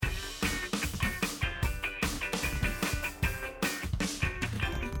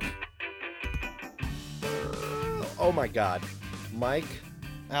Oh my god. Mike,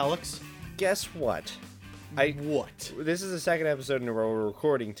 Alex? guess what? What? This is the second episode in a row we're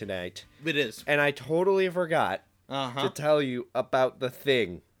recording tonight, It is. and I totally forgot Uh-huh. to tell you about the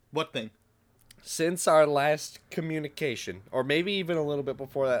thing. What thing? Since our last communication, or maybe even a little bit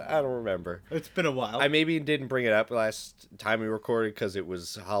before that, I don't remember. It's been a while. I maybe didn't bring it up last time we recorded because it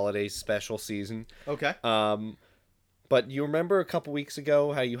was holiday special season. Okay. But you remember a couple weeks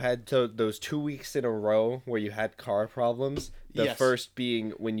ago how you had those 2 weeks in a row where you had car problems? The Yes. first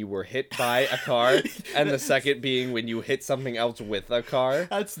being when you were hit by a car, and the second being when you hit something else with a car.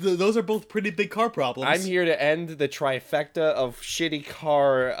 Those are both pretty big car problems. I'm here to end the trifecta of shitty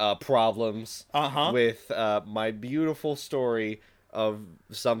car problems with my beautiful story of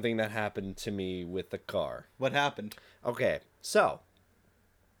something that happened to me with the car. What happened? Okay, so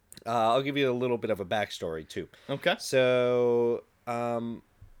I'll give you a little bit of a backstory too. Okay. So,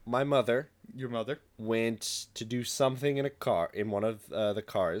 my mother Your mother? went to do something in one of the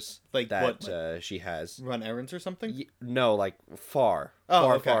cars Like that what? she has. Run errands or something? No, like far,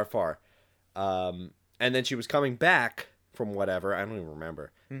 Oh, far, okay. far. And then she was coming back from whatever. I don't even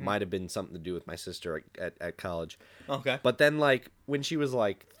remember. Mm-hmm. Might have been something to do with my sister at college. Okay. But then, like, when she was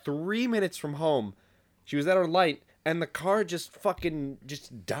like 3 minutes from home, she was at her light, and the car just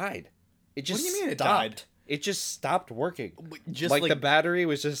died. It just What do you mean it stopped. died? It just stopped working. Just like the battery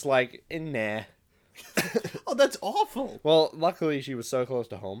was just like, nah. Oh, that's awful. Well, luckily she was so close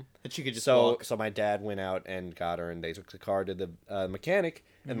to home. And she could just So walk. so my dad went out and got her, and they took the car to the mechanic,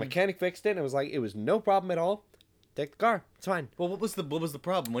 and Mm-hmm. the mechanic fixed it, and it was like, it was no problem at all. Take the car. It's fine. Well, what was the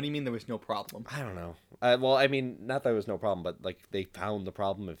problem? What do you mean there was no problem? I don't know. Well, I mean, not that there was no problem, but like they found the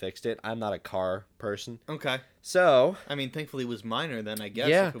problem and fixed it. I'm not a car person. Okay. So, I mean, thankfully it was minor then, I guess,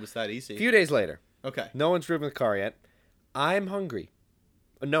 Yeah. if it was that easy. a few days later, Okay. no one's driven the car yet. I'm hungry.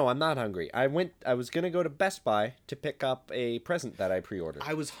 No, I'm not hungry. I was going to go to Best Buy to pick up a present that I pre-ordered.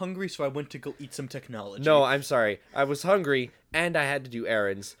 I was hungry, so I went to go eat some technology. No, I'm sorry. I was hungry and I had to do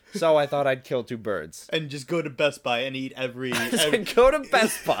errands, so I thought I'd kill two birds. And just go to Best Buy and eat every... And go to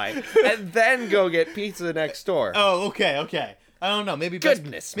Best Buy and then go get pizza next door. Oh, okay. I don't know. Maybe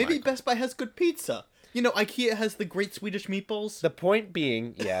Goodness, maybe Michael. Best Buy has good pizza. You know, IKEA has the great Swedish meatballs. The point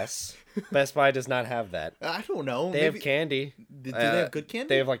being, yes, Best Buy does not have that. I don't know. They have candy. Do they have good candy?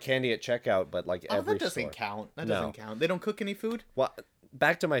 They have like candy at checkout, but like Oh, every that doesn't store. count. That No. doesn't count. They don't cook any food. Well,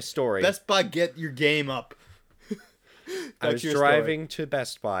 back to my story. Best Buy, get your game up. I Back was to your story. driving to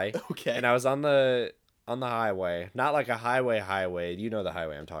Best Buy. Okay. And I was on the highway, not like a highway. You know the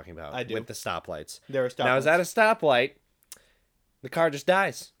highway I'm talking about. I do. With the stoplights. There are And I was at a stoplight. The car just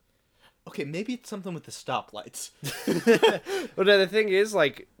dies. Okay, maybe it's something with the stoplights. But the thing is,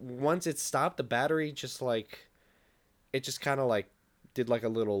 like, once it stopped, the battery just like, it just kind of like did like a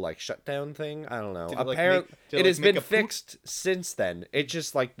little like shutdown thing. I don't know. Did it, like, Apparently, did it, it like, has make been a poop? fixed since then. It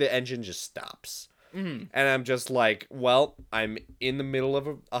just like the engine just stops, Mm. and I'm just like, well, I'm in the middle of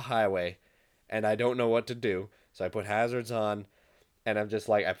a highway, and I don't know what to do. So I put hazards on, and I'm just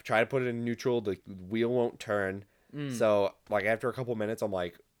like, I try to put it in neutral. The wheel won't turn. Mm. So like after a couple minutes, I'm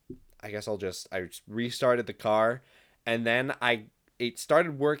like, I guess I restarted the car, and then it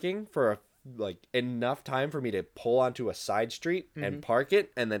started working for like enough time for me to pull onto a side street and park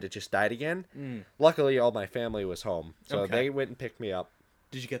it, and then it just died again. Mm. Luckily, all my family was home, so Okay. they went and picked me up.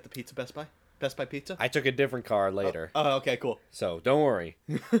 Did you get the pizza Best Buy? Best Buy pizza? I took a different car later, Oh, okay, cool. so don't worry.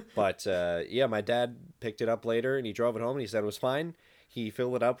 But yeah, my dad picked it up later, and he drove it home, and he said it was fine. He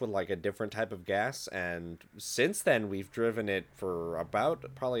filled it up with like a different type of gas, and since then we've driven it for about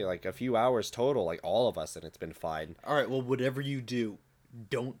probably like a few hours total, like all of us, and it's been fine. All right, well, whatever you do,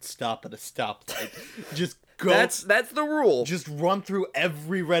 don't stop at a stoplight. Just go. That's the rule. Just run through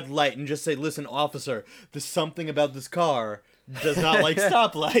every red light and just say, "Listen, officer, there's something about this car does not like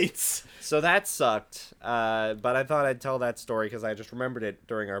stoplights." So that sucked, but I thought I'd tell that story because I just remembered it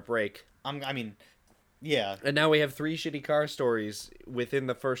during our break. I mean, yeah. And now we have 3 shitty car stories within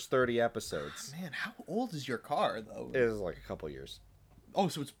the first 30 episodes. Man, how old is your car though? It was like a couple years. Oh,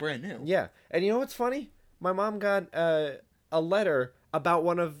 so it's brand new. Yeah, and you know what's funny? My mom got a letter about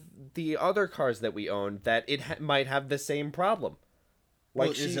one of the other cars that we owned that it might have the same problem.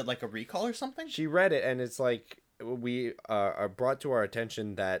 Like, is it like a recall or something? She read it, and it's like we are brought to our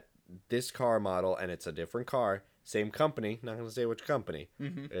attention that this car model, and it's a different car, same company, not going to say which company,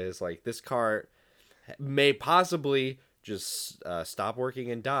 is like this car may possibly just stop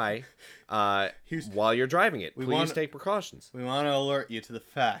working and die while you're driving it. Please take precautions. We want to alert you to the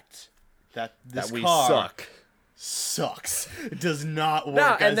fact that this That we car suck. sucks. It does not work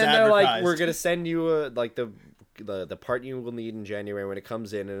No, as and then they're like, advertised. we're gonna send you like the part you will need in January when it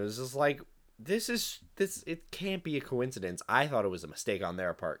comes in, and it's just like, It can't be a coincidence. I thought it was a mistake on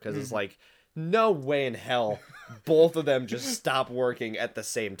their part because it's like, no way in hell both of them just stop working at the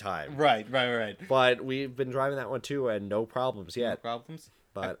same time. Right. But we've been driving that one too, and no problems yet. No problems?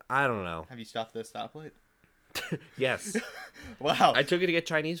 But I don't know. Have you stopped at a stoplight? Yes. Wow. I took it to get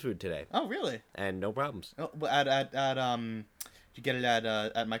Chinese food today, Oh, really? and no problems. Oh, but did you get it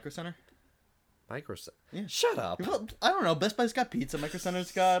at Micro Center? Micro. Yeah. Shut up. Well, I don't know. Best Buy's got pizza. Micro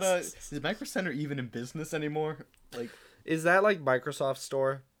Center's got. Is Micro Center even in business anymore? Like, Is that like Microsoft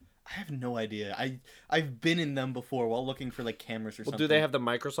Store? I have no idea. I've been in them before while looking for like cameras or Well, something. do they have the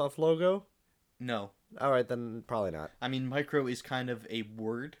Microsoft logo? No. All right, then probably not. I mean, micro is kind of a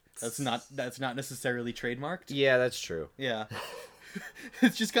word. That's not necessarily trademarked. Yeah, that's true. Yeah.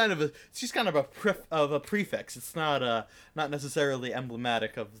 It's just kind of a prefix. It's not necessarily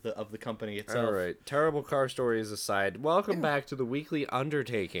emblematic of the company itself. All right. Terrible car stories aside, welcome back to the Weekly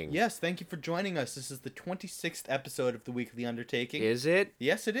Undertaking. Yes, thank you for joining us. This is the 26th episode of the Weekly Undertaking. Is it?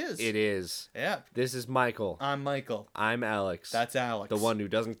 Yes, it is. It is. Yeah. This is Michael. I'm Michael. I'm Alex. That's Alex. the one who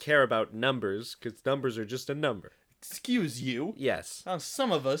doesn't care about numbers, because numbers are just a number. Excuse you. Yes. Now,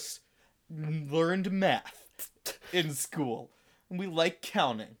 some of us learned math in school. We like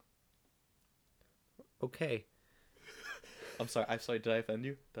counting. Okay. I'm sorry. Did I offend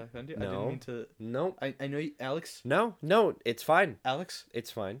you? I No. didn't mean to. No. I know you, Alex. No, it's fine. Alex,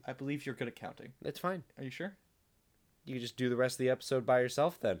 It's fine. I believe you're good at counting. It's fine. Are you sure? You can just do the rest of the episode by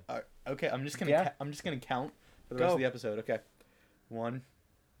yourself then. Okay. I'm just gonna. Yeah. I'm just gonna count for the rest Go. of the episode. Okay. 1,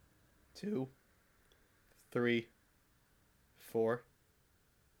 2, 3, 4,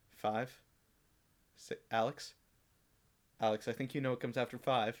 5, 6. Alex, I think you know what comes after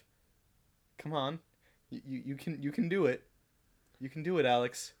 5. Come on, you can do it. You can do it,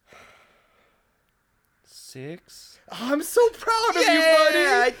 Alex. 6. I'm so proud of you, buddy.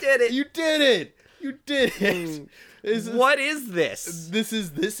 I did it. You did it. You did it. What is this? This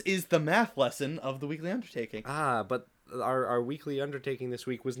is the math lesson of the Weekly Undertaking. But our weekly undertaking this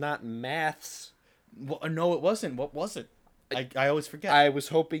week was not maths. Well, no, it wasn't. What was it? I always forget. I was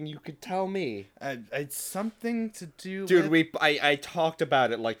hoping you could tell me. It's something to do Dude, with... I talked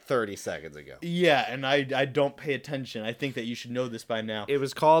about it like 30 seconds ago. Yeah, and I don't pay attention. I think that you should know this by now. It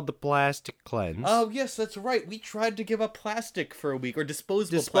was called the Plastic Cleanse. Oh, yes, that's right. We tried to give up plastic for a week, or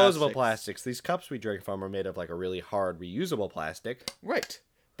disposable plastics. These cups we drink from are made of like a really hard reusable plastic. Right.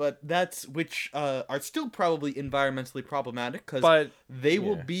 But which are still probably environmentally problematic, because they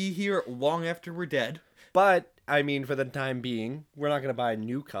will be here long after we're dead. But, I mean, for the time being, we're not going to buy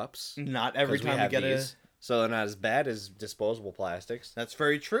new cups. Not every time we get these, so they're not as bad as disposable plastics. That's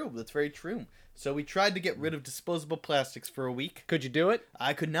very true. So we tried to get rid of disposable plastics for a week. Could you do it?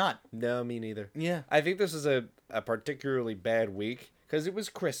 I could not. No, me neither. Yeah. I think this is a particularly bad week, because it was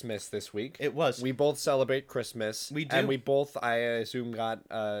Christmas this week. It was. We both celebrate Christmas. We do. And we both, I assume, got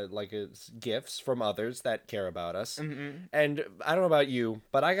gifts from others that care about us. Mm-hmm. And I don't know about you,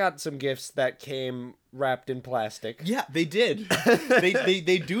 but I got some gifts that came wrapped in plastic. Yeah, they did.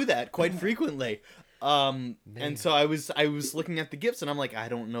 they do that quite frequently. And so I was looking at the gifts, and I'm like, I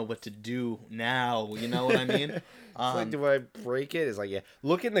don't know what to do now. You know what I mean? It's like, do I break it? It's like, yeah.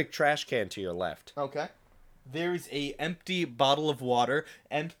 Look in the trash can to your left. Okay. There's a empty bottle of water,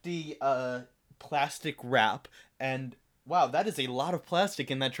 empty plastic wrap, and wow, that is a lot of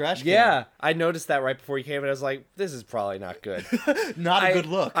plastic in that trash can. Yeah, I noticed that right before you came, and I was like, this is probably not good. Not a good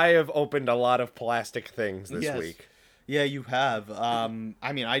look. I have opened a lot of plastic things this week. Yeah, you have. I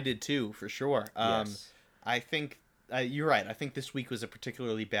mean, I did too, for sure. Yes. I think you're right. I think this week was a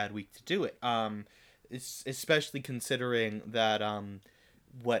particularly bad week to do it. Especially considering that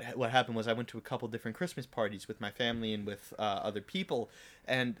what happened was I went to a couple different Christmas parties with my family and with other people,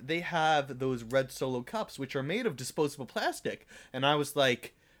 and they have those red Solo cups which are made of disposable plastic, and I was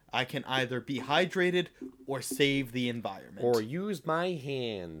like, I can either be hydrated or save the environment or use my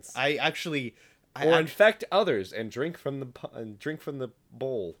hands. Or infect others and drink from the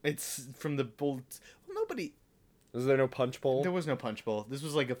bowl. It's from the bowl. Nobody. Was there no punch bowl? There was no punch bowl. This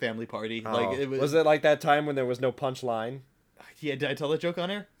was like a family party. Oh. Like was it like that time when there was no punch line? Yeah, did I tell that joke on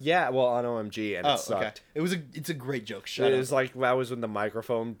air? Yeah, well, on OMG, and it sucked. Okay. It's a great joke. It was like that was when the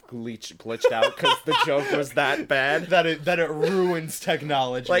microphone glitched out because the joke was that bad that it ruins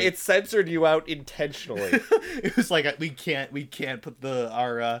technology. Like it censored you out intentionally. It was like we can't put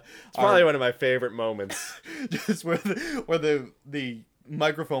It's probably one of my favorite moments. Just where the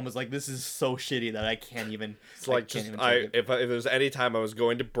microphone was like, this is so shitty that I can't even. It's like if there's any time I was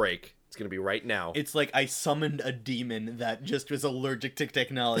going to break, it's gonna be right now. It's like I summoned a demon that just was allergic to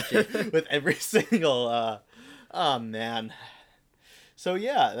technology with every single. Oh man. So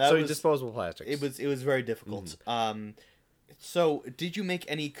yeah, that So was disposable plastics. it was very difficult. So did you make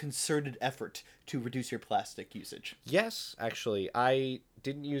any concerted effort to reduce your plastic usage? Yes, actually, I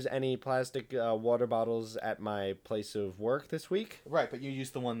didn't use any plastic water bottles at my place of work this week. Right, but you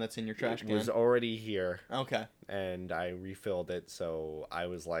used the one that's in your trash It can. was already here, Okay. and I refilled it, so I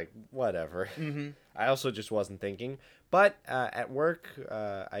was like, whatever. Mm-hmm. I also just wasn't thinking. But at work,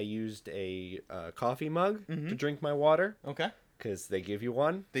 I used a coffee mug to drink my water, Okay. because they give you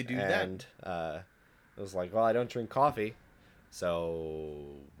one. They do that. And I was like, well, I don't drink coffee,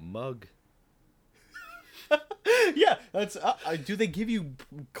 so mug. Yeah, that's. Do they give you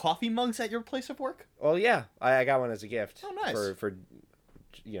coffee mugs at your place of work? Well, yeah, I got one as a gift. Oh, nice. For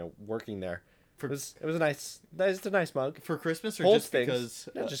working there. For- It was a nice. It's a nice mug. For Christmas or Holds just things. because?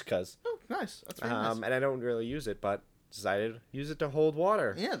 No, just cause. Oh, nice. That's very nice. And I don't really use it, but decided to use it to hold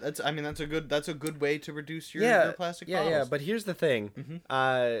water. Yeah, that's. I mean, that's a good way to reduce your plastic yeah, bottles. yeah. But here's the thing: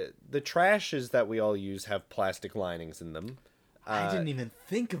 the trashes that we all use have plastic linings in them. I didn't even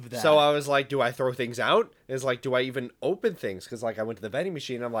think of that. So I was like, do I throw things out? It's like, do I even open things? Because like I went to the vending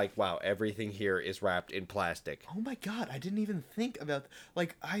machine, and I'm like, wow, everything here is wrapped in plastic. Oh my god, I didn't even think about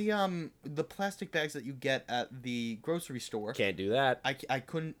like the plastic bags that you get at the grocery store. Can't do that. I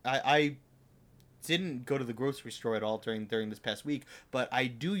couldn't I didn't go to the grocery store at all during this past week, but I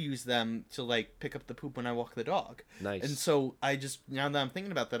do use them to like pick up the poop when I walk the dog. Nice. And so I just now that I'm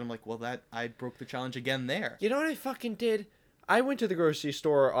thinking about that, I'm like, well, that I broke the challenge again there. You know what I fucking did? I went to the grocery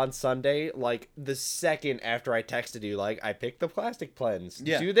store on Sunday, like, the second after I texted you, like, I picked the plastic cleanse.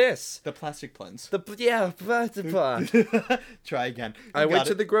 Yeah. Do this. The plastic cleanse. Try again. I went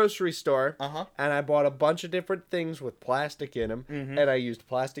to the grocery store, Uh-huh. and I bought a bunch of different things with plastic in them, and I used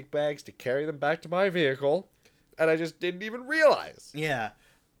plastic bags to carry them back to my vehicle, and I just didn't even realize. Yeah.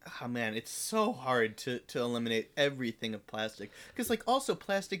 Oh man, it's so hard to eliminate everything of plastic because like also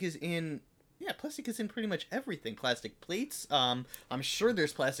plastic is in pretty much everything. Plastic plates. I'm sure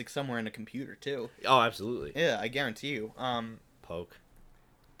there's plastic somewhere in a computer too. Oh, absolutely. Yeah, I guarantee you. Poke.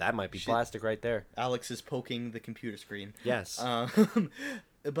 That might be Shit. plastic right there. Alex is poking the computer screen. Yes.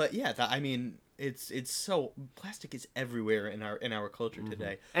 But yeah, I mean, it's so plastic is everywhere in our culture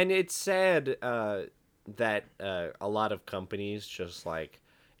today. And it's sad that a lot of companies just like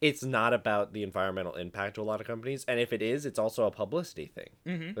it's not about the environmental impact to a lot of companies, and if it is, it's also a publicity thing.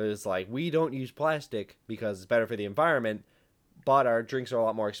 It's like we don't use plastic because it's better for the environment, but our drinks are a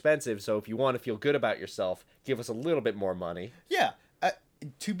lot more expensive. So if you want to feel good about yourself, give us a little bit more money. Yeah.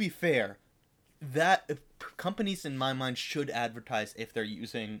 To be fair, that companies in my mind should advertise if they're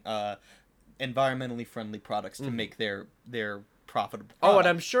using environmentally friendly products to make their profitable Oh, and product.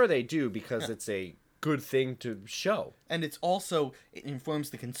 I'm sure they do because it's a good thing to show. And it's also it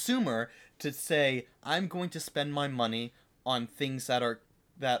informs the consumer to say I'm going to spend my money on things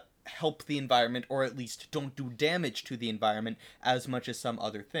that help the environment or at least don't do damage to the environment as much as some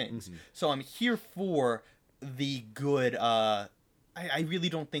other things. So I'm here for the good I really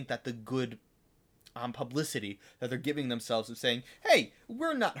don't think that the good publicity that they're giving themselves of saying, hey,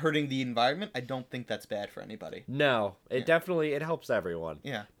 we're not hurting the environment. I don't think that's bad for anybody. No, it definitely it helps everyone.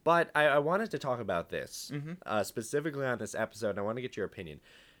 Yeah. But I wanted to talk about this specifically on this episode, and I want to get your opinion.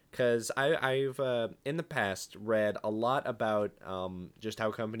 Because I've in the past read a lot about just how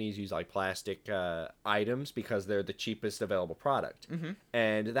companies use like plastic items because they're the cheapest available product.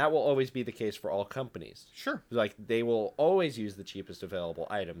 And that will always be the case for all companies. Sure. Like they will always use the cheapest available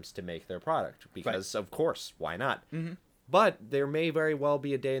items to make their product because of course, why not? But there may very well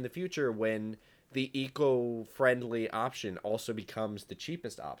be a day in the future when the eco-friendly option also becomes the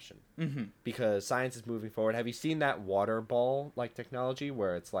cheapest option because science is moving forward. Have you seen that water ball like technology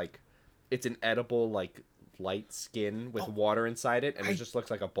where it's like it's an edible like light skin with water inside it and it just looks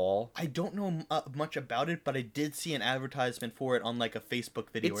like a ball? I don't know much about it, but I did see an advertisement for it on like a Facebook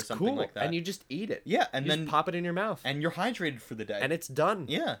video or something cool. like that. And you just eat it. Yeah, and you then just pop it in your mouth and you're hydrated for the day. and it's done.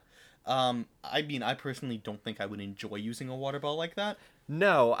 Yeah. I mean, I personally don't think I would enjoy using a water ball like that.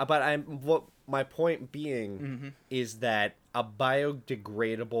 No, but what my point being is that a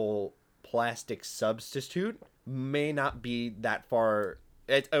biodegradable plastic substitute may not be that far.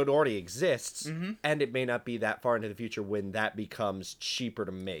 It already exists, and it may not be that far into the future when that becomes cheaper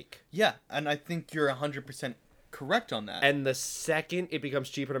to make. Yeah, and I think you're 100% correct on that. And the second it becomes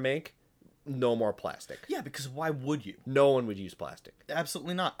cheaper to make, no more plastic. Yeah, because why would you? No one would use plastic.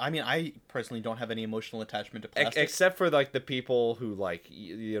 Absolutely not. I mean, I personally don't have any emotional attachment to plastic. Except for like the people who like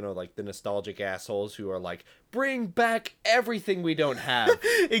like the nostalgic assholes who are like, bring back everything we don't have.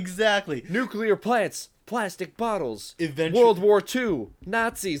 Exactly. Nuclear plants, plastic bottles. Eventually- World War II.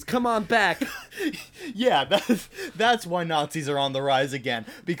 Nazis, come on back. Yeah, that's why Nazis are on the rise again,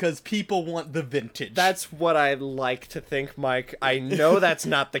 because people want the vintage. That's what I like to think, Mike. I know that's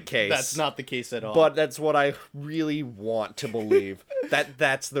not the case. That's not the case at all. But that's what I really want to believe.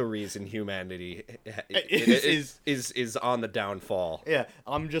 That's the reason humanity is on the downfall. yeah,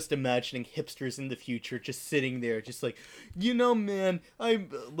 I'm just imagining hipsters in the future just sitting there, just like, man, I'm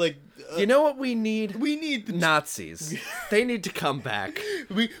like, You know what we need? we need the Nazis. They need to come back.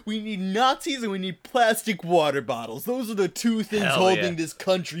 we need Nazis and we need plastic water bottles. Those are the two things Hell holding yeah. this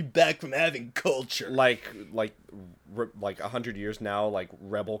country back from having culture. Like 100 years now, like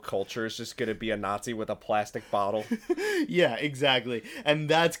rebel culture is just gonna be a Nazi with a plastic bottle. Yeah, exactly. And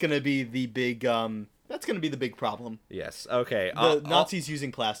that's gonna be the big problem. Yes. Okay. The Nazis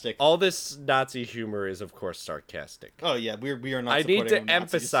using plastic. All this Nazi humor is, of course, sarcastic. Oh yeah, we are not. I need supporting to Nazis.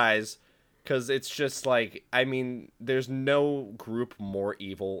 emphasize, because it's just like, I mean, there's no group more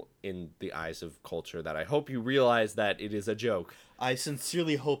evil in the eyes of culture that I hope you realize that it is a joke. I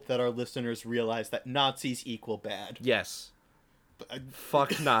sincerely hope that our listeners realize that Nazis equal bad. Yes.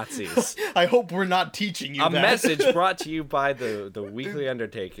 Fuck Nazis. I hope we're not teaching you A that. message brought to you by the Weekly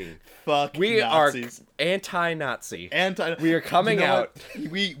Undertaking. Fuck We Nazis. are anti-Nazi. Anti. We are coming You know out.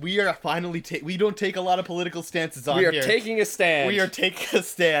 what? We are finally. We don't take a lot of political stances on We are here. taking a stand. We are taking a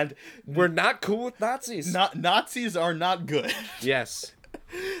stand. We're not cool with Nazis. Nazis are not good. Yes.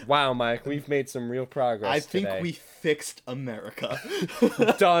 Wow, Mike, we've made some real progress I think today. we fixed America.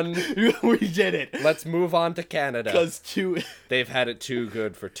 Done. We did it. Let's move on to Canada. Because They've had it too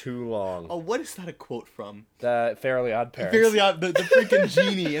good for too long. Oh, what is that a quote from? The Fairly Odd Parents. Fairly Odd, the freaking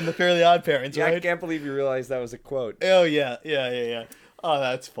genie in the Fairly Odd Parents, Yeah, right? I can't believe you realized that was a quote. Oh yeah. Oh,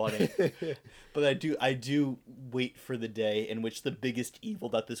 that's funny. But I do wait for the day in which the biggest evil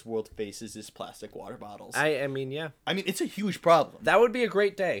that this world faces is plastic water bottles. I mean, yeah. I mean, it's a huge problem. That would be a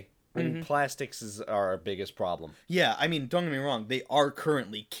great day. Mm-hmm. And plastics are our biggest problem. Yeah, I mean, don't get me wrong. They are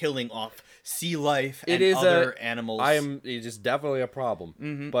currently killing off sea life and It is other animals. It is definitely a problem,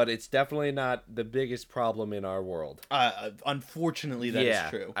 Mm-hmm. but it's definitely not the biggest problem in our world. Unfortunately, that is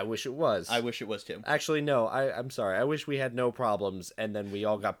true. I wish it was. I wish it was too. Actually, no. I'm sorry. I wish we had no problems, and then we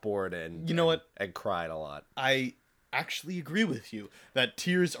all got bored and You know what? and cried a lot. I actually agree with you that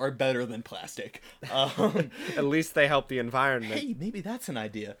tears are better than plastic. At least they help the environment. Hey, maybe that's an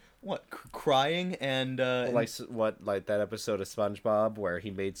idea. What, crying and Like that episode of SpongeBob where he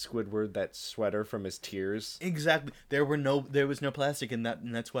made Squidward that sweater from his tears. exactly. There was no plastic in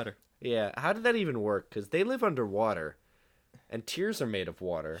that sweater. Yeah, how did that even work? Because they live underwater, and tears are made of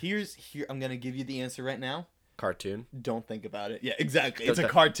water. Here I'm gonna give you the answer right now. Cartoon. Don't think about it. Yeah, exactly. It's a You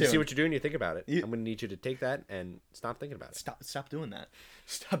cartoon. see what you're doing, you think about it. You- I'm gonna need you to take that and stop thinking about it. Stop doing that.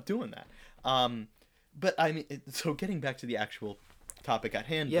 Stop doing that. But I mean, so getting back to the actual topic at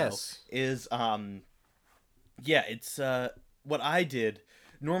hand, Yes. though, is it's what I did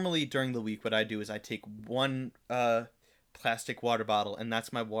normally during the week. What I do is I take one plastic water bottle, and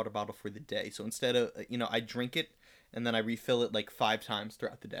that's my water bottle for the day. So instead of I drink it and then I refill it like 5 times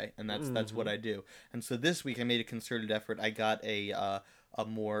throughout the day, and that's what I do. And so this week I made a concerted effort. I got a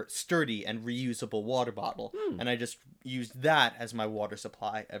more sturdy and reusable water bottle, and I just used that as my water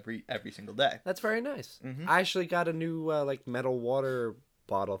supply every single day. That's very nice. Mm-hmm. I actually got a new metal water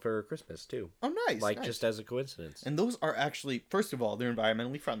bottle for Christmas too. Oh, nice! Like nice. just as a coincidence. And those are actually, first of all, they're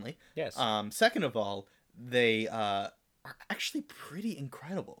environmentally friendly. Yes. Second of all, they are actually pretty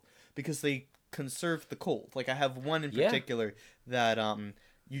incredible because they conserve the cold. Like I have one in Yeah. particular that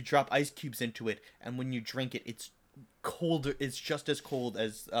you drop ice cubes into it, and when you drink it, it's colder. It's just as cold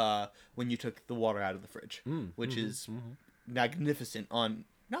as when you took the water out of the fridge, which is magnificent. On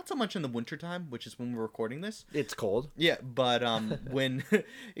not so much in the wintertime, which is when we're recording this. It's cold. Yeah, but when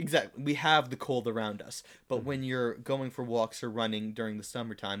exactly we have the cold around us, but when you're going for walks or running during the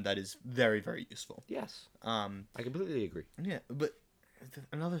summertime, that is very, very useful. Yes. I completely agree. Yeah, but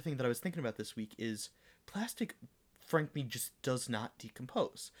another thing that I was thinking about this week is plastic, frankly, just does not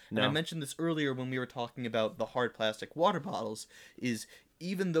decompose. No. And I mentioned this earlier when we were talking about the hard plastic water bottles, is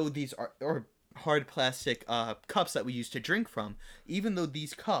even though these are or hard plastic cups that we use to drink from, even though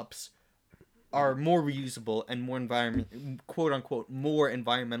these cups are more reusable and more quote unquote more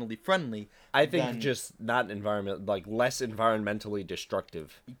environmentally friendly. I think than- just not less environmentally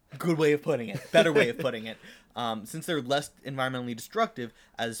destructive. Good way of putting it. Better way of putting it. Since they're less environmentally destructive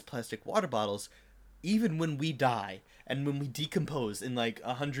as plastic water bottles, even when we die and when we decompose in like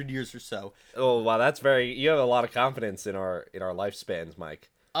 100 years or so, Oh wow, you have a lot of confidence in our lifespans, Mike.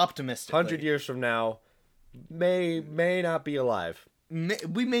 optimistically, 100 years from now, may not be alive.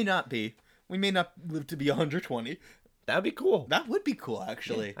 we may not be. We may not live to be 120. That'd be cool. That would be cool,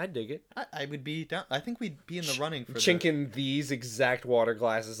 actually. Yeah, I'd dig it. I would be down. I think we'd be in the running for Chinking these exact water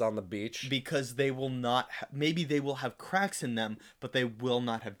glasses on the beach. because they will not. Maybe they will have cracks in them, but they will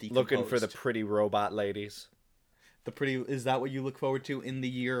not have decomposed. Looking for the pretty robot ladies. The pretty. Is that what you look forward to in the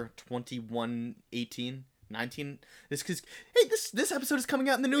year 2118? 19. Because hey, this episode is coming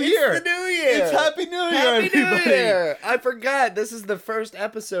out in the new year. It's the new year. It's Happy New Year, Happy everybody. New Year. I forgot. This is the first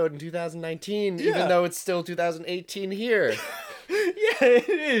episode in 2019, Yeah. even though it's still 2018 here. Yeah, it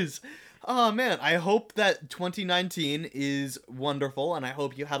is. Oh man, I hope that 2019 is wonderful, and I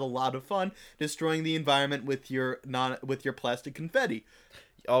hope you had a lot of fun destroying the environment with your plastic confetti.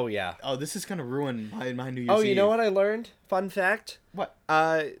 Oh yeah. Oh, this is gonna ruin my New Year's Oh, you know Eve. what I learned? Fun fact. What?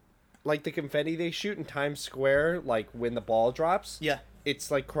 Like the confetti they shoot in Times Square, like when the ball drops. Yeah.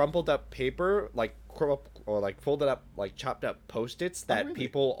 It's like crumpled up paper, like or like folded up, like chopped up Post-its that really?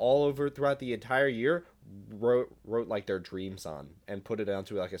 people all over throughout the entire year wrote like their dreams on and put it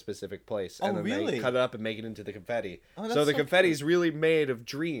onto like a specific place, and then really? they cut it up and make it into the confetti. Oh, that's so the so confetti is really made of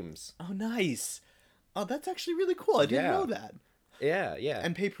dreams. Oh, nice. Oh, that's actually really cool. I didn't Yeah. know that. Yeah, yeah.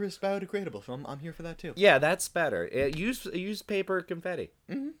 And paper is biodegradable, so I'm here for that too. Yeah, that's better. Use paper confetti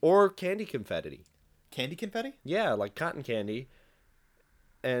or candy confetti. Candy confetti? Yeah, like cotton candy,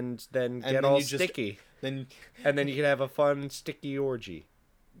 and then get then all you just- sticky, Then and then you can have a fun sticky orgy.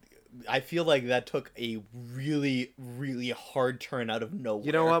 I feel like that took a really, really hard turn out of nowhere.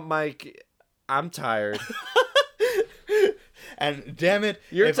 You know what, Mike? I'm tired. And damn it,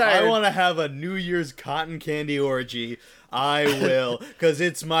 You're if I tired. want to have a New Year's cotton candy orgy, I will, because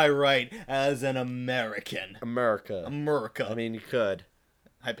it's my right as an American. America. America, I mean, you could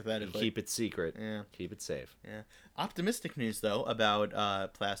hypothetically. keep it secret. Yeah. Keep it safe. Yeah. Optimistic news, though,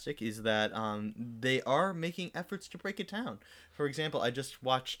 about plastic is that they are making efforts to break it down. For example, I just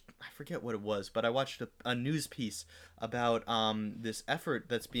watched, I forget what it was, but I watched a news piece about this effort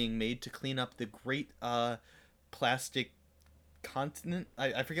that's being made to clean up the great plastic continent.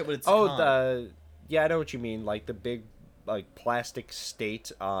 I forget what it's called. Yeah, I know what you mean. Like the big, like plastic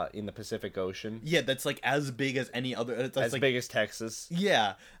state in the Pacific Ocean, Yeah, that's like as big as any other. That's as like, big as Texas.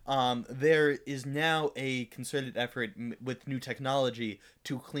 Yeah, there is now a concerted effort with new technology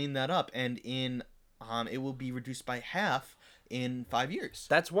to clean that up, and it will be reduced by half in 5 years.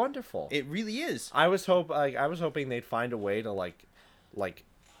 That's wonderful. It really is. I was hoping they'd find a way to like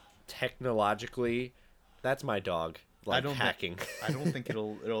technologically. That's my dog. Like hacking. I don't think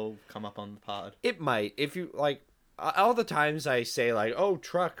it'll come up on the pod. It might. If you like, all the times I say like, "Oh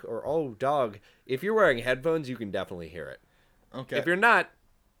truck" or "Oh dog," if you're wearing headphones, you can definitely hear it. Okay. If you're not,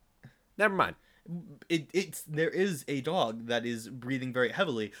 never mind. There is a dog that is breathing very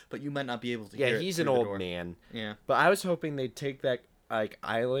heavily, but you might not be able to hear Yeah, it he's through an the old door. man. Yeah. But I was hoping they'd take that like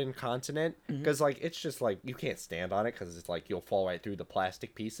island continent because like it's just like you can't stand on it because it's like you'll fall right through the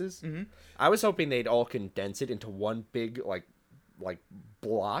plastic pieces. I was hoping they'd all condense it into one big like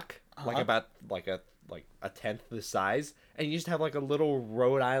block, like about like a tenth the size, and you just have like a little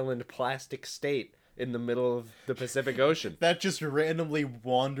Rhode Island plastic state in the middle of the Pacific Ocean. That just randomly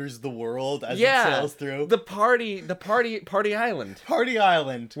wanders the world as it Yeah, sails through. the party island Party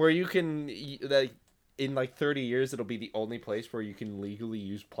Island. where you can like in like 30 years it'll be the only place where you can legally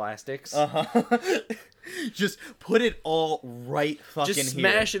use plastics. Just put it all right fucking Just here.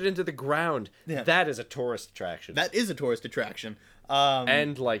 smash it into the ground. Yeah. That is a tourist attraction. That is a tourist attraction.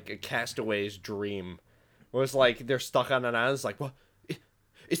 And like a castaway's dream. Where it's like they're stuck on an island. It's like, what?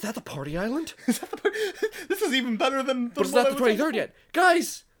 Is that the party island? Is that the part? This is even better than. But it's not the 23rd yet.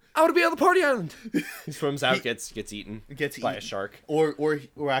 Guys, I want to be on the party island. He swims out, gets eaten Gets by a eaten. shark. Or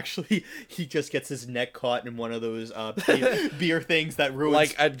actually, he just gets his neck caught in one of those beer things that ruins.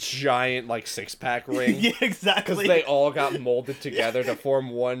 Like a giant like 6-pack ring. yeah, Because exactly. they all got molded together to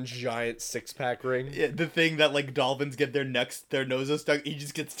form one giant 6-pack ring. Yeah, the thing that like dolphins get their noses stuck. He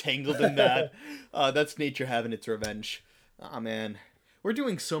just gets tangled in that. That's nature having its revenge. Oh man, we're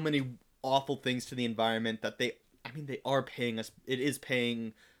doing so many awful things to the environment that they are paying us. It is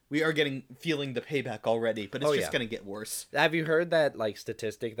paying. We are feeling the payback already, but it's just gonna get worse. Have you heard that like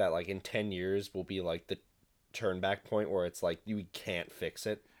statistic that like in 10 years will be like the turn back point where it's like you can't fix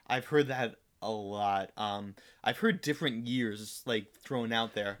it? I've heard that a lot. I've heard different years like thrown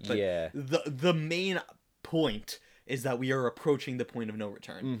out there, but Yeah. the main point is that we are approaching the point of no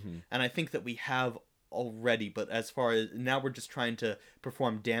return, and I think that we have already. But as far as now, we're just trying to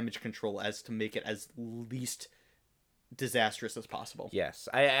perform damage control as to make it as least disastrous as possible. Yes.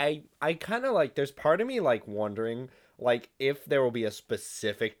 I kind of like there's part of me like wondering like if there will be a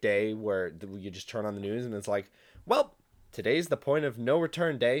specific day where you just turn on the news and it's like, well, today's the point of no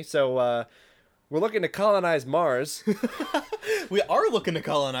return day, so we're looking to colonize Mars. We are looking to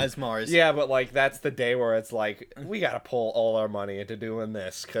colonize Mars. Yeah, but like that's the day where it's like we gotta pull all our money into doing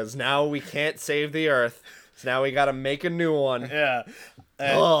this because now we can't save the Earth. So now we gotta make a new one. Yeah.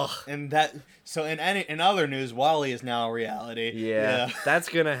 And that. So in other news, Wall-E is now a reality. Yeah, that's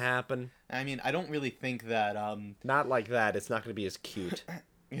gonna happen. I mean, I don't really think that Not like that. It's not gonna be as cute.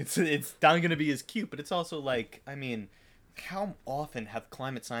 it's not gonna be as cute, but it's also like, I mean, how often have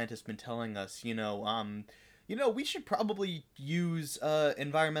climate scientists been telling us, we should probably use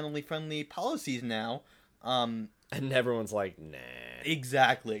environmentally friendly policies now. And everyone's like, nah.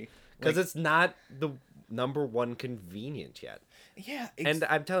 Exactly. Because it's not the number one convenient yet. Yeah. And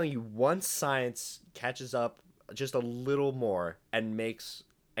I'm telling you, once science catches up just a little more and makes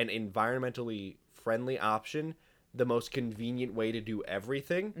an environmentally friendly option the most convenient way to do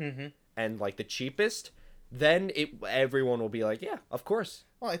everything, and like the cheapest, then everyone will be like, yeah, of course.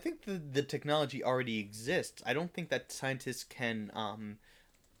 Well, I think the technology already exists. I don't think that scientists can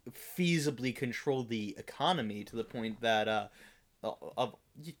feasibly control the economy to the point that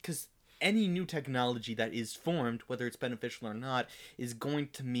because any new technology that is formed, whether it's beneficial or not, is going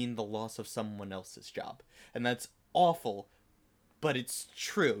to mean the loss of someone else's job, and that's awful, but it's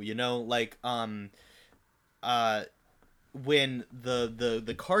true. Like when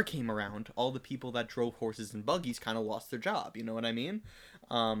the car came around, all the people that drove horses and buggies kind of lost their job. You know what I mean?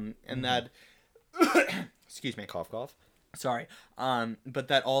 And that excuse me, Cough, cough. Sorry. But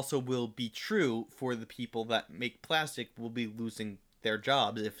that also will be true for the people that make plastic. Will be losing their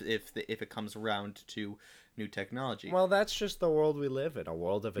jobs if it comes around to new technology. Well, that's just the world we live in, a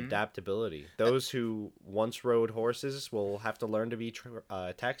world of adaptability. Those who once rode horses will have to learn to be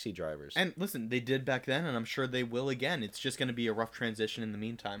taxi drivers. And listen, they did back then, and I'm sure they will again. It's just going to be a rough transition in the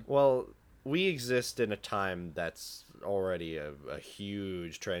meantime. Well, we exist in a time that's already a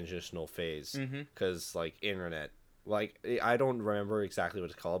huge transitional phase, because like internet, like I don't remember exactly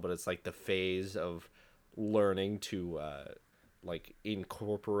what it's called, but it's like the phase of learning to like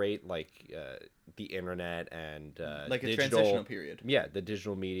incorporate like the internet and like a digital, transitional period. Yeah, the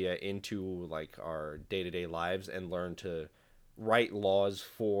digital media into like our day-to-day lives, and learn to write laws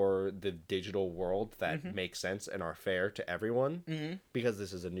for the digital world that make sense and are fair to everyone, because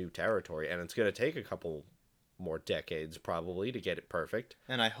this is a new territory and it's going to take a couple more decades probably to get it perfect.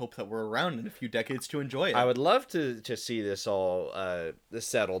 And I hope that we're around in a few decades to enjoy it. I would love to see this all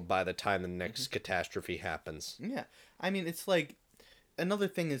settled by the time the next catastrophe happens. Yeah. I mean, it's like, another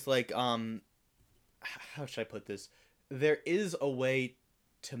thing is like, how should I put this? There is a way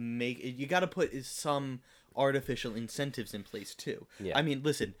to make it, you got to put some artificial incentives in place too. Yeah. I mean,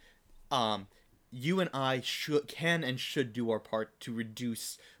 listen, you and I can and should do our part to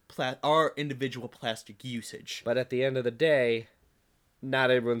reduce our individual plastic usage. But at the end of the day, not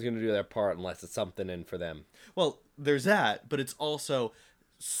everyone's going to do their part unless it's something in for them. Well, there's that, but it's also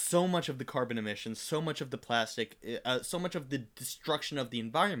so much of the carbon emissions, so much of the plastic, so much of the destruction of the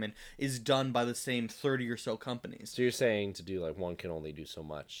environment is done by the same 30 or so companies. So you're saying to do like one can only do so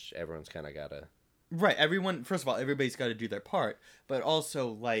much. Everyone's kind of got to... Right. First of all, everybody's got to do their part, but also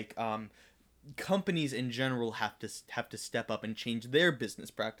like companies in general have to step up and change their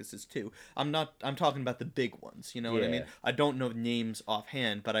business practices too. I'm talking about the big ones, you know what I mean? I don't know names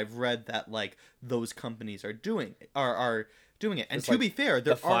offhand, but I've read that like those companies are doing it. And it's to like be fair,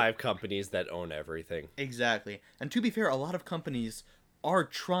 there the 5 companies that own everything. Exactly. And to be fair, a lot of companies are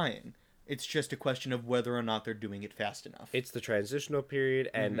trying. It's just a question of whether or not they're doing it fast enough. It's the transitional period,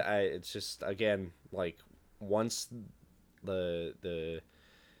 and it's just, again, like once the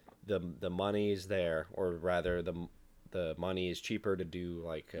money is there, or rather the money is cheaper to do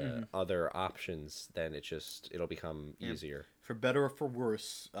like other options, then it'll become easier. For better or for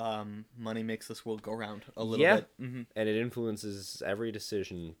worse, money makes this world go round a little bit. And it influences every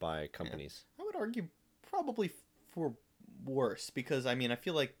decision by companies. I would argue probably for worse, because I mean I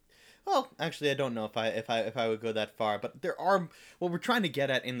feel like, well, actually I don't know if I would go that far, but there are, what we're trying to get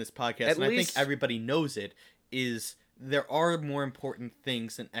at in this podcast, and I think everybody knows it, is there are more important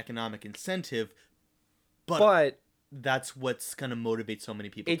things than economic incentive, but that's what's going to motivate so many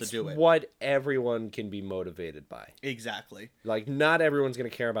people to do it. It's what everyone can be motivated by. Exactly. Like, not everyone's going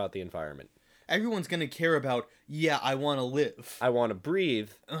to care about the environment. Everyone's going to care about, I want to live. I want to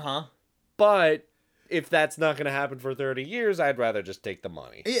breathe. Uh-huh. But if that's not going to happen for 30 years, I'd rather just take the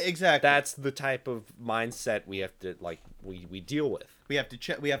money. Yeah, exactly. That's the type of mindset we have to, like, we deal with. We have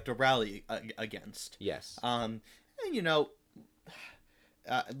to rally against. Yes. And, you know,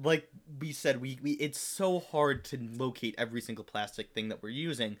 like we said, we it's so hard to locate every single plastic thing that we're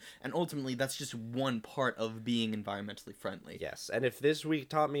using, and ultimately that's just one part of being environmentally friendly. Yes, and if this week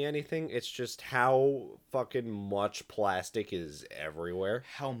taught me anything, it's just how fucking much plastic is everywhere.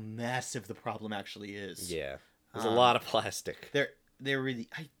 How massive the problem actually is. Yeah, there's a lot of plastic. They're really.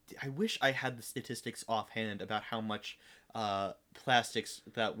 I wish I had the statistics offhand about how much plastics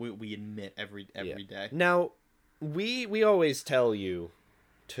that we emit every day. Now, we always tell you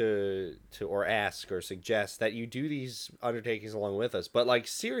to or ask or suggest that you do these undertakings along with us, but like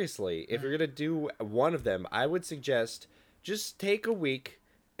seriously, if you're gonna do one of them, I would suggest just take a week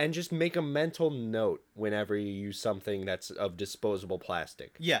and just make a mental note whenever you use something that's of disposable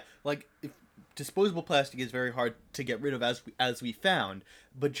plastic. Yeah, like disposable plastic is very hard to get rid of, as we found,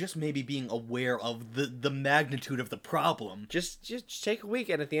 but just maybe being aware of the magnitude of the problem. Just take a week,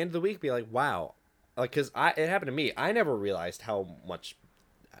 and at the end of the week be like, wow, like, because it happened to me. I never realized how much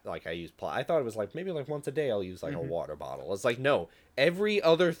like I use I thought it was like maybe like once a day I'll use like a water bottle. It's like, no, every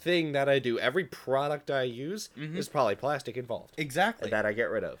other thing that I do, every product I use is probably plastic involved. Exactly. That I get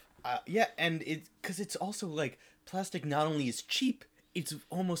rid of. Yeah, and because it's also like plastic not only is cheap, it's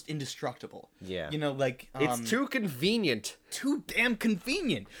almost indestructible. Yeah. You know, like It's too convenient. Too damn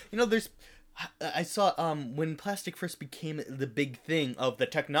convenient. You know, I saw when plastic first became the big thing of the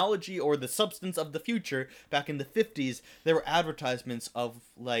technology or the substance of the future back in the 50s, there were advertisements of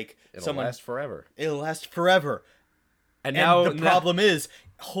like It'll last forever. It'll last forever. And now the problem is,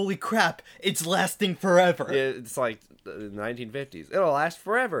 holy crap, it's lasting forever. It's like the 1950s. It'll last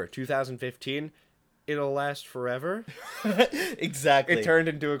forever. 2015, it'll last forever. Exactly. It turned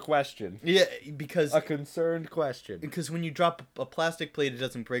into a question. Yeah, because a concerned question. Because when you drop a plastic plate, it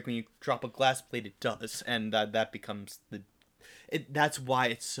doesn't break. When you drop a glass plate, it does, and that becomes that's why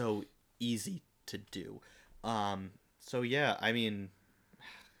it's so easy to do. So yeah, I mean,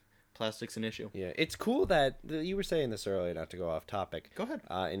 plastic's an issue. Yeah, it's cool that you were saying this earlier. Not to go off topic. Go ahead.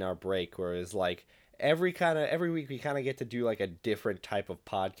 In our break, where it's like every week we kind of get to do like a different type of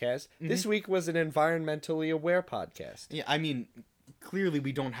podcast. This week was an environmentally aware podcast. Yeah, I mean, clearly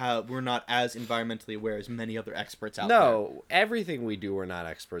we're not as environmentally aware as many other experts out there. No, everything we do we're not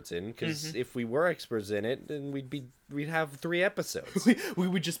experts in, because if we were experts in it, then we'd have 3 episodes. we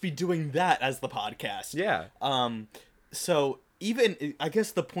would just be doing that as the podcast. Yeah. So even, I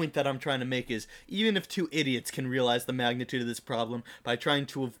guess the point that I'm trying to make is, even if 2 idiots can realize the magnitude of this problem by trying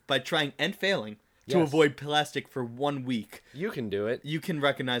and failing to avoid plastic for 1 week, you can do it. You can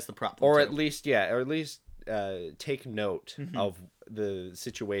recognize the problem, or too. at least take note of the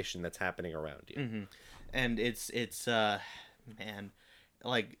situation that's happening around you. And it's man,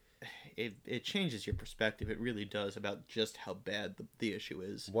 like it changes your perspective. It really does, about just how bad the issue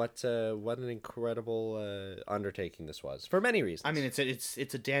is. What an incredible undertaking this was, for many reasons. I mean, it's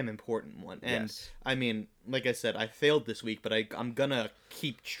a damn important one. And yes. I mean, like I said, I failed this week, but I'm gonna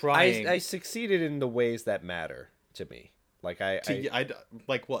keep trying. I succeeded in the ways that matter to me. Like I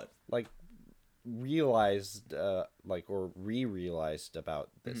like what? Like realized or re-realized about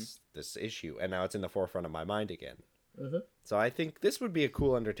this issue, and now it's in the forefront of my mind again. So I think this would be a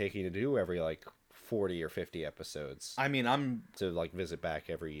cool undertaking to do every like 40 or 50 episodes. I mean, I'm to like visit back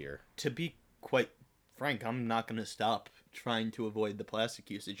every year. To be quite frank, I'm not going to stop trying to avoid the plastic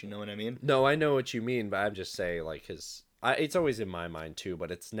usage, you know what I mean? No, I know what you mean, but I'm just saying, like, it's always in my mind too,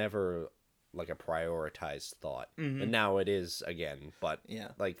 but it's never like a prioritized thought. And now it is again, but yeah,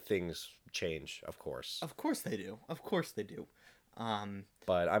 like things change, of course. Of course they do.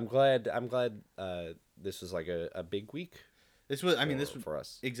 But I'm glad this was like a big week. This was for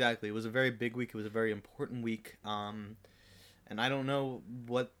us. Exactly. It was a very big week. It was a very important week. And I don't know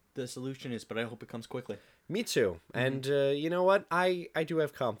what the solution is, but I hope it comes quickly. Me too. And you know what? I do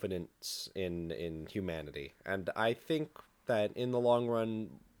have confidence in humanity, and I think that in the long run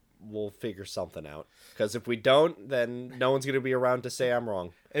we'll figure something out. Because if we don't, then no one's going to be around to say I'm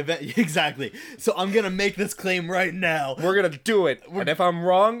wrong. Exactly. So I'm going to make this claim right now. We're going to do it. And if I'm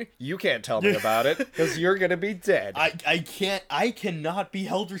wrong, you can't tell me about it, because you're going to be dead. I cannot be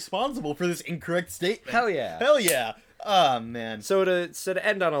held responsible for this incorrect statement. Hell yeah. Hell yeah. Oh, man. So to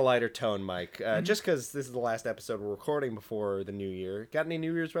end on a lighter tone, Mike, just because this is the last episode we're recording before the new year, got any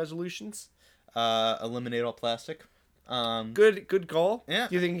New Year's resolutions? Eliminate all plastic. Good goal. Yeah.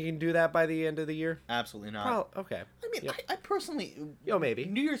 Do you think you can do that by the end of the year? Absolutely not. Okay. I mean, I personally... maybe.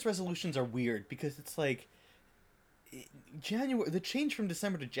 New Year's resolutions are weird, because it's like... the change from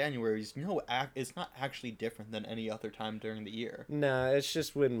December to January is not actually different than any other time during the year. Nah, it's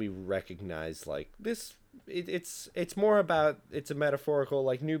just when we recognize, like, this... It's more about... It's a metaphorical,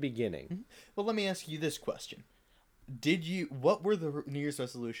 like, new beginning. Well, let me ask you this question. What were the New Year's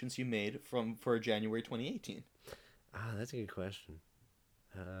resolutions you made for January 2018? Ah, that's a good question.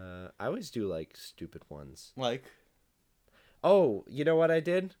 I always do like stupid ones. Like, Oh, you know what I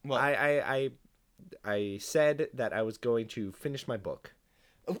did? What? I said that I was going to finish my book.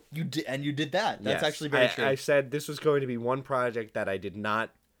 oh, you did that. That's Yes. actually very true. I said this was going to be one project that I did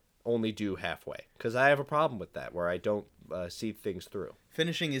not only do halfway, because I have a problem with that where I don't see things through.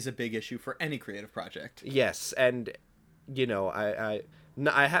 Finishing is a big issue for any creative project. Yes, and you know, I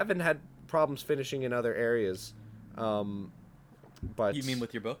haven't had problems finishing in other areas, but You mean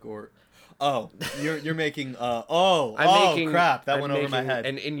with your book, or you're making I'm crap, that I'm went over my making head.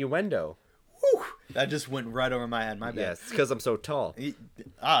 an innuendo. Whew, that just went right over my head. My bad. Yes, because I'm so tall.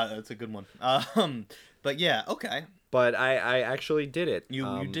 That's a good one. But yeah, okay. But I actually did it.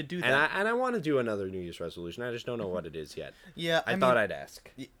 You did do and that. I want to do another New Year's resolution. I just don't know what it is yet. Yeah, I thought I'd ask.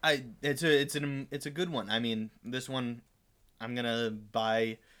 It's a good one. I mean, this one, I'm gonna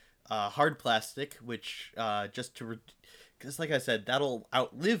buy hard plastic, which just to because like I said, that'll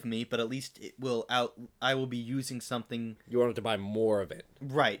outlive me, but at least I will be using something You wanted to buy more of it.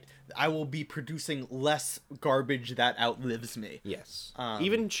 right. I will be producing less garbage that outlives me. Yes. Um,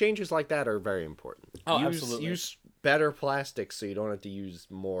 Even changes like that are very important. Oh, use, absolutely. Use better plastic so you don't have to use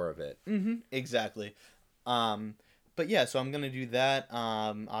more of it. Mm-hmm. Exactly. But yeah, so I'm gonna do that.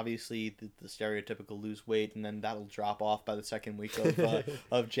 Obviously the stereotypical lose weight, and then that'll drop off by the second week of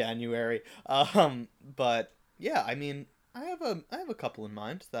of January. But yeah, I mean, I have a couple in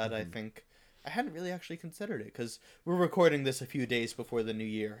mind that I think I hadn't really actually considered it because we're recording this a few days before the new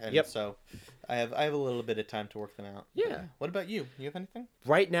year, and Yep. so I have a little bit of time to work them out. But Yeah. What about you? You have anything?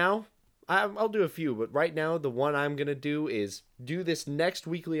 Right now, I'll do a few, but right now the one I'm going to do is do this next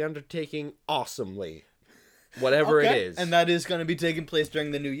weekly undertaking awesomely. Whatever it is. And that is going to be taking place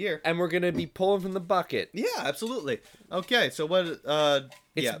during the new year. And we're going to be pulling from the bucket. Yeah, absolutely. Okay, so what?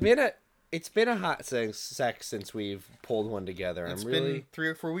 It's been a hot sec since we've pulled one together. It's I'm really been 3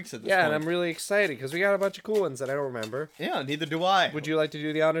 or 4 weeks at this yeah, point. and I'm really excited because we got a bunch of cool ones that I don't remember. Yeah, neither do I. Would you like to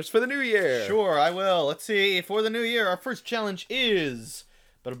do the honors for the new year? Sure, I will. Let's see. For the new year, our first challenge is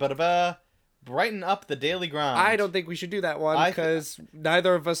brighten up the daily grind. I don't think we should do that one I because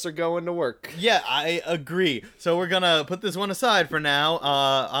neither of us are going to work. Yeah, I agree. So we're gonna put this one aside for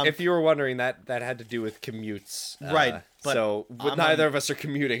now. If you were wondering, that had to do with commutes. Right, but so neither of us are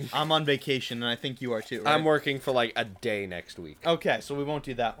commuting. I'm on vacation, and I think you are too. Right? I'm working for like a day next week. Okay, so we won't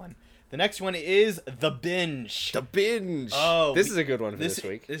do that one. The next one is The Binge. The binge. Oh, this is a good one for this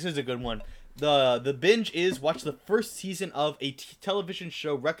week. This is a good one. The binge is watch the first season of a television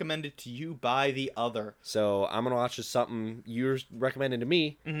show recommended to you by the other. So I'm gonna watch something you're recommending to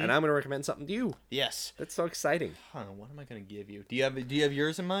me, and I'm gonna recommend something to you. Yes. That's so exciting. What am I gonna give you? Do you have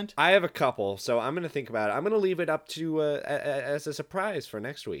yours in mind? I have a couple, so I'm gonna think about it. I'm gonna leave it up to as a surprise for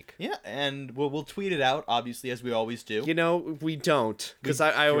next week. Yeah, and we'll tweet it out, obviously, as we always do. You know, we don't, because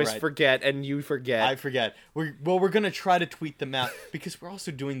I always right. forget, and you forget. I forget. We're gonna try to tweet them out because we're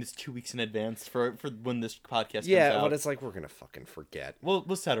also doing this 2 weeks in advance for when this podcast comes out. but it's like we're gonna fucking forget.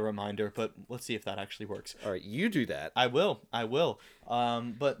 We'll set a reminder, but let's see if that actually works. All right, you do that. I will.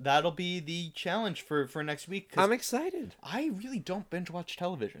 But that'll be the challenge for next week. 'Cause I'm excited. I really don't binge watch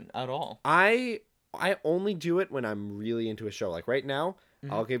television at all. I only do it when I'm really into a show. Like right now,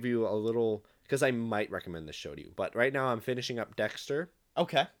 I'll give you a little because I might recommend this show to you. But right now, I'm finishing up Dexter,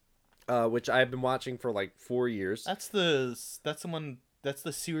 Okay, which I've been watching for like 4 years. that's the one. That's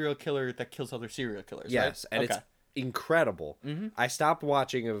the serial killer that kills other serial killers. Yes, right? and it's incredible. Mm-hmm. I stopped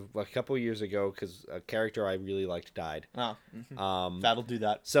watching a couple years ago because a character I really liked died. Oh, that'll do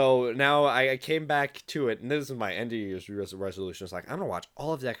that. So now I came back to it, and this is my end of year's resolution. It's like, I'm going to watch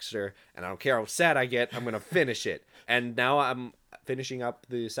all of Dexter, and I don't care how sad I get, I'm going to finish it. And now I'm finishing up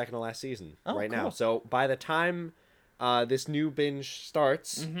the second to last season now. Cool. So by the time this new binge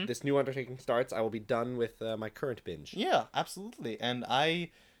starts, this new undertaking starts, I will be done with my current binge. Yeah, absolutely. And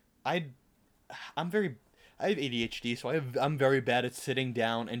I have ADHD, so I'm very bad at sitting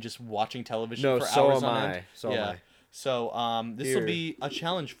down and just watching television for so hours am on I. end. So am I. So this will be a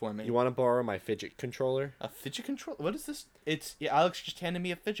challenge for me. You want to borrow my fidget controller? A fidget controller? What is this? Alex just handed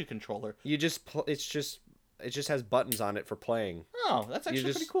me a fidget controller. You just it just has buttons on it for playing. Oh, that's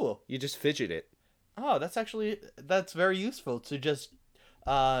actually pretty cool. You just fidget it. Oh, that's very useful to just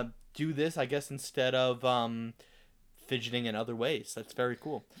do this, I guess, instead of fidgeting in other ways. That's very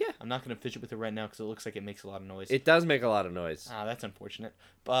cool. Yeah. I'm not going to fidget with it right now because it looks like it makes a lot of noise. It does make a lot of noise. Ah, that's unfortunate.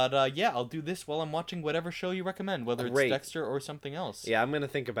 But yeah, I'll do this while I'm watching whatever show you recommend, whether Great. it's Dexter or something else. Yeah, I'm gonna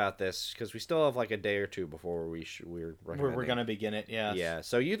think about this because we still have like a day or two before we're recommending. We're going to begin it, yeah. Yeah,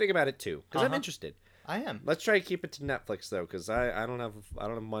 so you think about it too because I'm interested. I am. Let's try to keep it to Netflix though, because I don't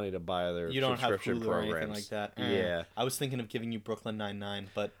have money to buy their You don't have subscription Hulu programs. or anything like that. Yeah, I was thinking of giving you Brooklyn Nine-Nine,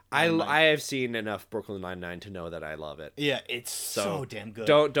 but I have seen enough Brooklyn Nine-Nine to know that I love it. yeah, it's so damn good.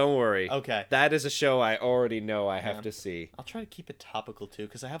 Don't worry. Okay. That is a show I already know I have to see. I'll try to keep it topical too,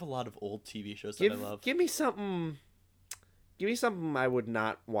 because I have a lot of old TV shows that I love. Give me something. Give me something I would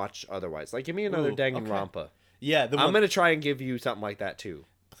not watch otherwise. Like, give me another Danganronpa. Yeah, I'm gonna try and give you something like that too.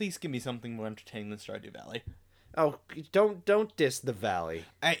 Please give me something more entertaining than Stardew Valley. Oh, don't diss the Valley.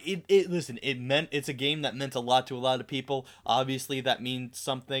 Listen, it's a game that meant a lot to a lot of people. Obviously, that means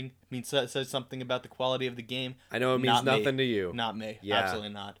something. Says something about the quality of the game. I know it means nothing to you. Not me. Yeah. Absolutely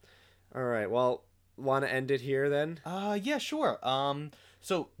not. All right. Well, want to end it here then? Yeah, sure.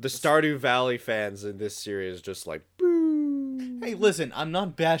 So the Stardew Valley fans in this series just like, boo. Hey, listen, I'm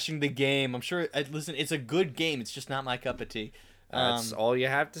not bashing the game. I'm sure. Listen, it's a good game. It's just not my cup of tea. That's all you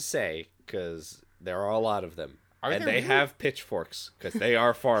have to say, because there are a lot of them. And they really? have pitchforks, because they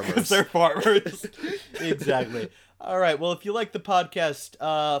are farmers. They're farmers. Exactly. All right. Well, if you like the podcast,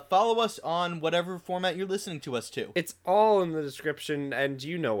 follow us on whatever format you're listening to us to. It's all in the description, and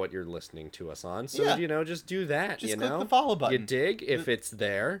you know what you're listening to us on. So, Yeah. just do that, Just you click know? the follow button. You dig? If it's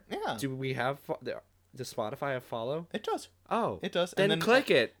there. Yeah. Do we have... Does Spotify have follow? It does. Oh. It does. Then, click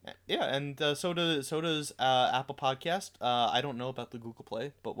it. Yeah, and so does Apple Podcast. I don't know about the Google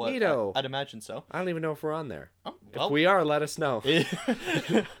Play, but Neato. I'd imagine so. I don't even know if we're on there. Oh, well. If we are, let us know.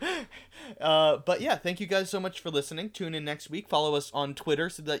 But yeah, thank you guys so much for listening. Tune in next week. Follow us on Twitter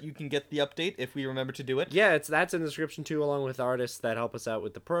so that you can get the update if we remember to do it. Yeah, that's in the description too, along with artists that help us out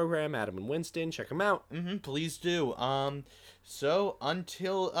with the program. Adam and Winston, check them out. Please do. So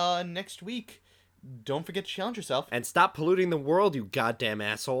until next week, don't forget to challenge yourself. And stop polluting the world, you goddamn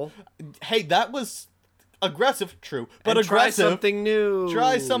asshole. Hey, that was aggressive, true, but and aggressive. Try something new.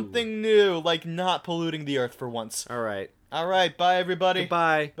 Try something new, like not polluting the earth for once. All right. Bye everybody.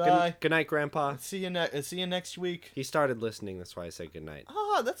 Goodbye. Bye. Good night, Grandpa. See you next week. He started listening, that's why I said good night.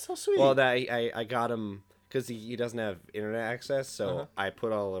 Oh, that's so sweet. Well, I got him because he doesn't have internet access, so I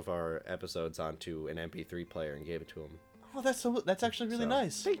put all of our episodes onto an MP3 player and gave it to him. Oh, that's actually really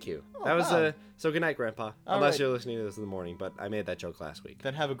nice. Thank you. Oh, that was wow. So good night, Grandpa. All Unless right. you're listening to this in the morning, but I made that joke last week.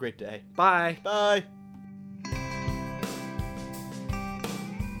 Then have a great day. Bye. Bye.